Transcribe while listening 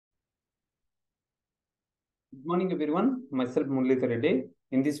Good morning, everyone. Myself, Murali Reddy.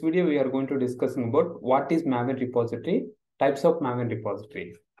 In this video, we are going to discussing about what is Maven repository, types of Maven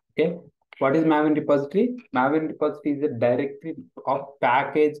repository. Okay, what is Maven repository? Maven repository is a directory of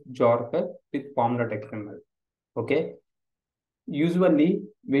package jar with pom.xml. Okay, usually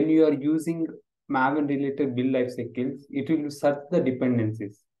when you are using Maven related build life cycles, it will search the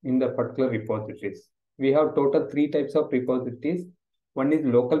dependencies in the particular repositories. We have total three types of repositories. One is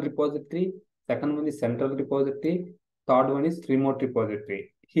local repository, second one is central repository, third one is remote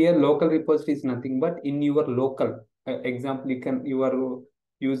repository. Here local repository is nothing but in your local example you are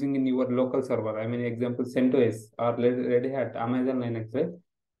using in your local server. I mean example CentOS or Red Hat, Amazon Linux, right?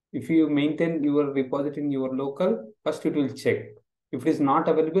 If you maintain your repository in your local, first it will check. If it is not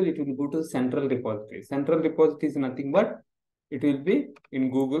available, it will go to central repository. Central repository is nothing but it will be in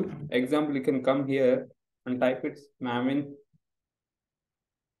Google. Example, you can come here and type it Maven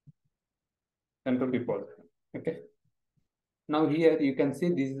central repository. Okay. Now here you can see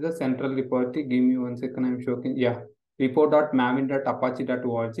this is the central repository. Give me 1 second. I'm showing. Yeah.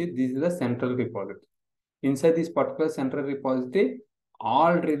 report.maven.apache.org. This is the central repository. Inside this particular central repository,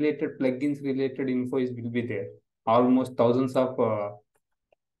 all related plugins related info will be there. Almost thousands of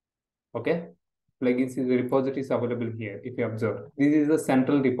plugins is repositories available here. If you observe, this is the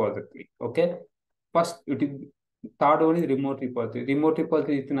central repository. Okay. First, third one is remote repository. Remote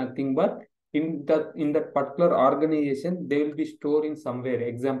repository is nothing but in that particular organization, they will be stored in somewhere.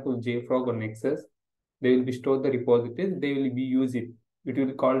 Example, JFrog or Nexus. They will be stored the repositories. They will be use it. It will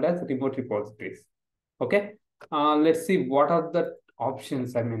be called as remote repositories. Okay. Let's see what are the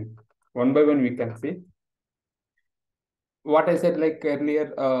options. I mean, one by one we can see. What I said like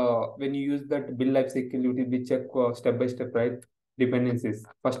earlier, when you use that build lifecycle, it will be check step by step, right? Dependencies.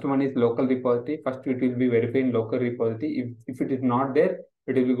 First one is local repository. First, it will be verified local repository. If it is not there,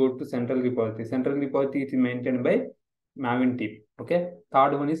 it will go to central repository. Central repository is maintained by Maven team. Okay.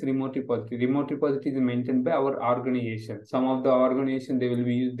 Third one is remote repository. Remote repository is maintained by our organization. Some of the organization they will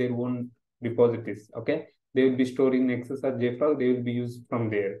be use their own repositories. Okay. They will be stored in Nexus or JFrog. They will be used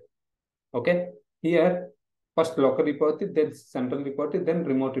from there. Okay. Here, first local repository, then central repository, then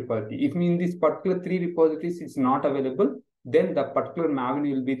remote repository. If in this particular three repositories is not available, then the particular Maven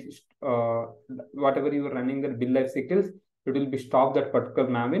will be whatever you are running the build life cycles, it will be stop that particular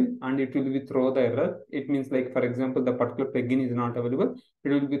Maven and it will be throw the error. It means like, for example, the particular plugin is not available. It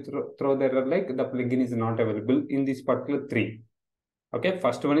will be throw the error like the plugin is not available in this particular three. Okay.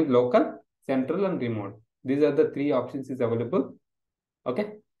 First one is local, central and remote. These are the three options is available.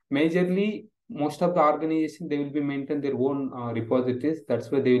 Okay. Majorly, most of the organization, they will be maintain their own repositories. That's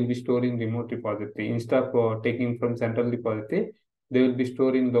why they will be storing remote repository. Instead of taking from central repository, they will be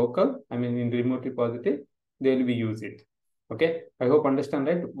storing local, I mean in remote repository, they will be use it. Okay. I hope understand,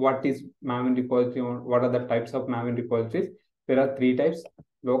 right? What is Maven repository? What are the types of Maven repositories? There are three types: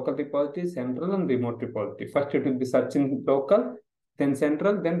 local repository, central and remote repository. First, it will be searching local, then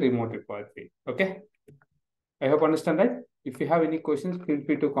central, then remote repository. Okay. I hope understand, right? If you have any questions, feel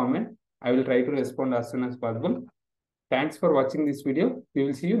free to comment. I will try to respond as soon as possible. Thanks for watching this video. We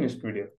will see you next video.